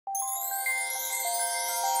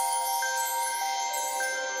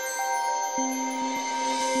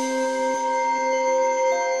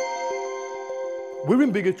We're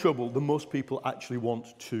in bigger trouble than most people actually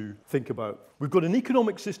want to think about. We've got an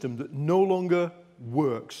economic system that no longer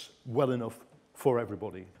works well enough for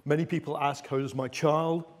everybody. Many people ask, how does my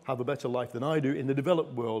child have a better life than I do in the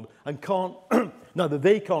developed world? And neither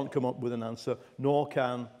they can't come up with an answer, nor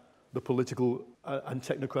can the political and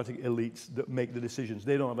technocratic elites that make the decisions.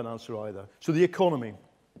 They don't have an answer either. So the economy.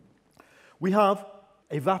 We have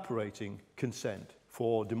evaporating consent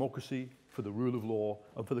for democracy, for the rule of law,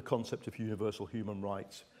 and for the concept of universal human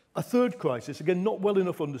rights. A third crisis, again, not well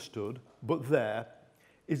enough understood, but there,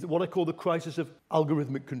 is what I call the crisis of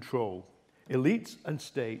algorithmic control. Elites and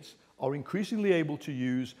states are increasingly able to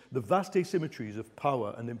use the vast asymmetries of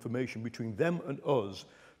power and information between them and us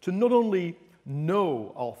to not only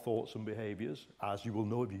know our thoughts and behaviors, as you will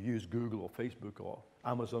know if you use Google or Facebook or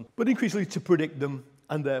Amazon, but increasingly to predict them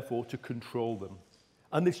and therefore to control them.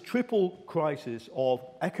 And this triple crisis of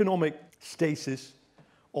economic stasis,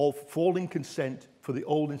 of falling consent for the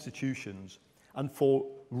old institutions, and for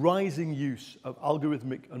rising use of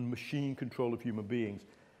algorithmic and machine control of human beings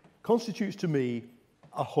constitutes to me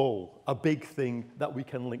a whole, a big thing that we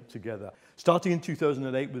can link together. Starting in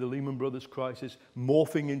 2008 with the Lehman Brothers crisis,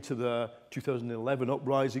 morphing into the 2011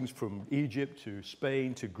 uprisings from Egypt to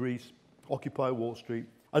Spain to Greece, Occupy Wall Street,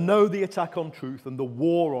 and now the attack on truth and the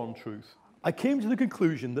war on truth. I came to the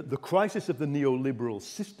conclusion that the crisis of the neoliberal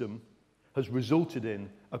system has resulted in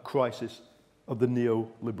a crisis of the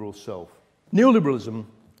neoliberal self. Neoliberalism,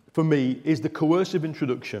 for me, is the coercive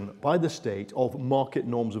introduction by the state of market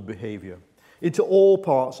norms of behavior into all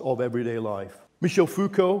parts of everyday life. Michel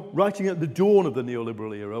Foucault, writing at the dawn of the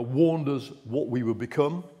neoliberal era, warned us what we would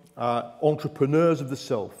become, entrepreneurs of the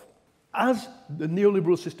self. As the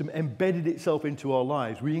neoliberal system embedded itself into our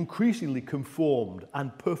lives, we increasingly conformed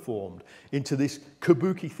and performed into this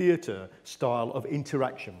kabuki theatre style of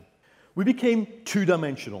interaction. We became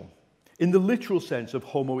two-dimensional, in the literal sense of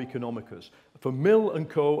Homo economicus. For Mill and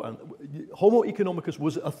Co., and Homo economicus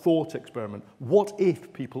was a thought experiment. What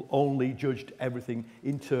if people only judged everything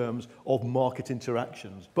in terms of market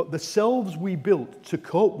interactions? But the selves we built to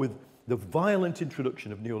cope with the violent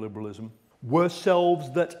introduction of neoliberalism were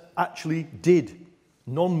selves that actually did,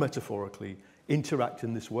 non-metaphorically, interact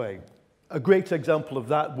in this way. A great example of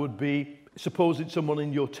that would be, suppose that someone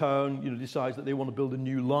in your town decides that they want to build a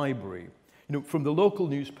new library. From the local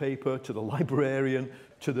newspaper to the librarian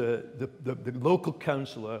to the local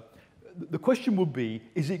councillor, the question would be,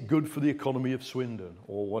 is it good for the economy of Swindon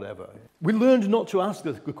or whatever? We learned not to ask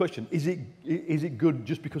the question, is it good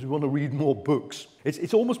just because we want to read more books?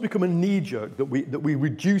 It's almost become a knee-jerk that we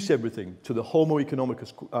reduce everything to the Homo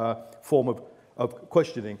economicus form of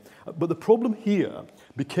questioning. But the problem here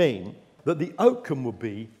became that the outcome would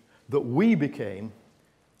be that we became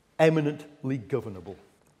eminently governable.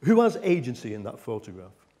 Who has agency in that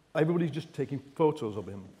photograph? Everybody's just taking photos of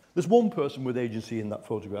him. There's one person with agency in that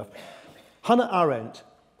photograph. Hannah Arendt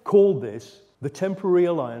called this the temporary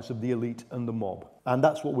alliance of the elite and the mob. And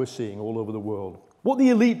that's what we're seeing all over the world. What the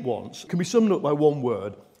elite wants can be summed up by one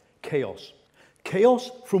word: chaos. Chaos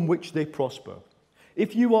from which they prosper.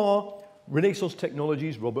 If you are Renaissance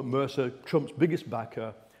Technologies, Robert Mercer, Trump's biggest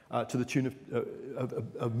backer, to the tune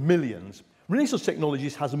of millions, Renaissance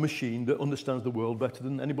Technologies has a machine that understands the world better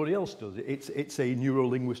than anybody else does. It's a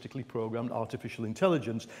neuro-linguistically programmed artificial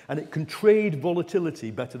intelligence, and it can trade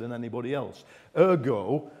volatility better than anybody else.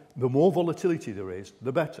 Ergo, the more volatility there is,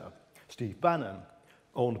 the better. Steve Bannon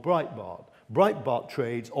owned Breitbart. Breitbart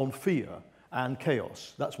trades on fear and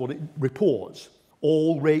chaos. That's what it reports.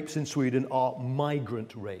 All rapes in Sweden are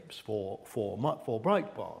migrant rapes for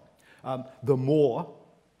Breitbart. The more,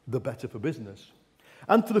 the better for business.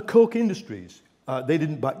 And for the Coke Industries, they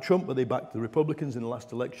didn't back Trump, but they backed the Republicans in the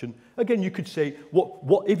last election. Again, you could say,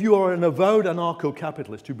 what if you are an avowed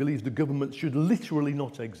anarcho-capitalist who believes the government should literally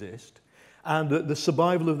not exist, and that the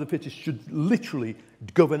survival of the fittest should literally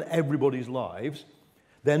govern everybody's lives,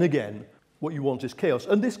 then again, what you want is chaos.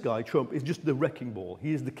 And this guy, Trump, is just the wrecking ball.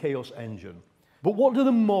 He is the chaos engine. But what do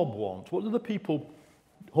the mob want? What do the people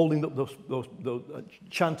holding up those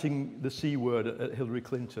chanting the C word at Hillary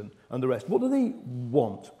Clinton and the rest, what do they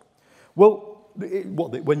want? Well,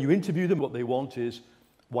 when you interview them, what they want is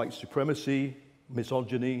white supremacy,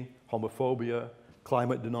 misogyny, homophobia,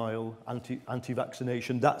 climate denial,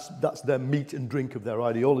 anti-vaccination. That's their meat and drink of their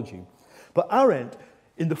ideology. But Arendt,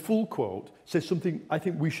 in the full quote, says something I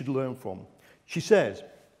think we should learn from. She says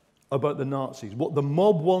about the Nazis, what the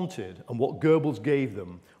mob wanted and what Goebbels gave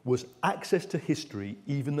them was access to history,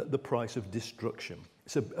 even at the price of destruction.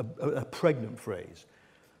 It's a pregnant phrase.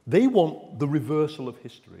 They want the reversal of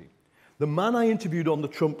history. The man I interviewed on the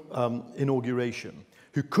Trump inauguration,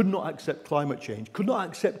 who could not accept climate change, could not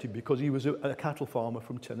accept it because he was a cattle farmer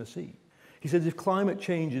from Tennessee. He says, if climate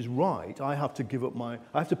change is right, I have to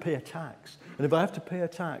pay a tax. And if I have to pay a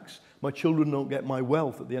tax, my children don't get my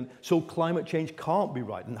wealth at the end. So climate change can't be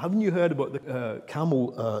right. And haven't you heard about the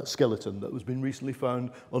camel skeleton that has been recently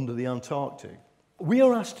found under the Antarctic? We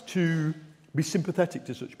are asked to be sympathetic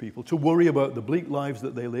to such people, to worry about the bleak lives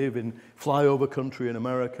that they live in flyover country in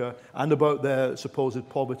America and about their supposed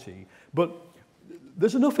poverty. But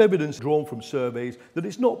there's enough evidence drawn from surveys that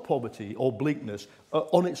it's not poverty or bleakness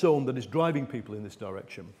on its own that is driving people in this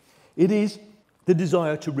direction. It is the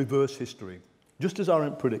desire to reverse history, just as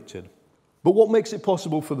Arendt predicted. But what makes it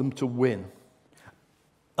possible for them to win?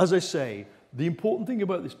 As I say, the important thing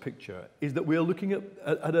about this picture is that we are looking at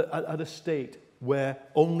a state where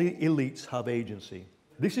only elites have agency.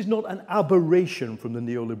 This is not an aberration from the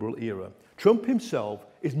neoliberal era. Trump himself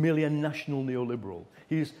is merely a national neoliberal.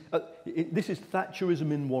 This is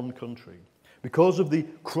Thatcherism in one country. Because of the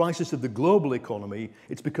crisis of the global economy,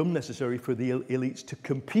 it's become necessary for the elites to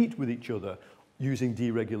compete with each other using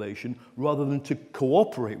deregulation rather than to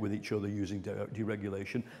cooperate with each other using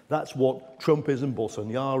deregulation. That's what Trumpism,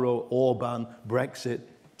 Bolsonaro, Orban, Brexit,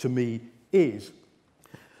 to me, is.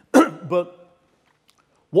 But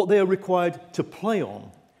what they are required to play on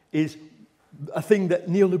is a thing that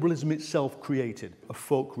neoliberalism itself created, a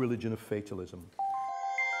folk religion of fatalism.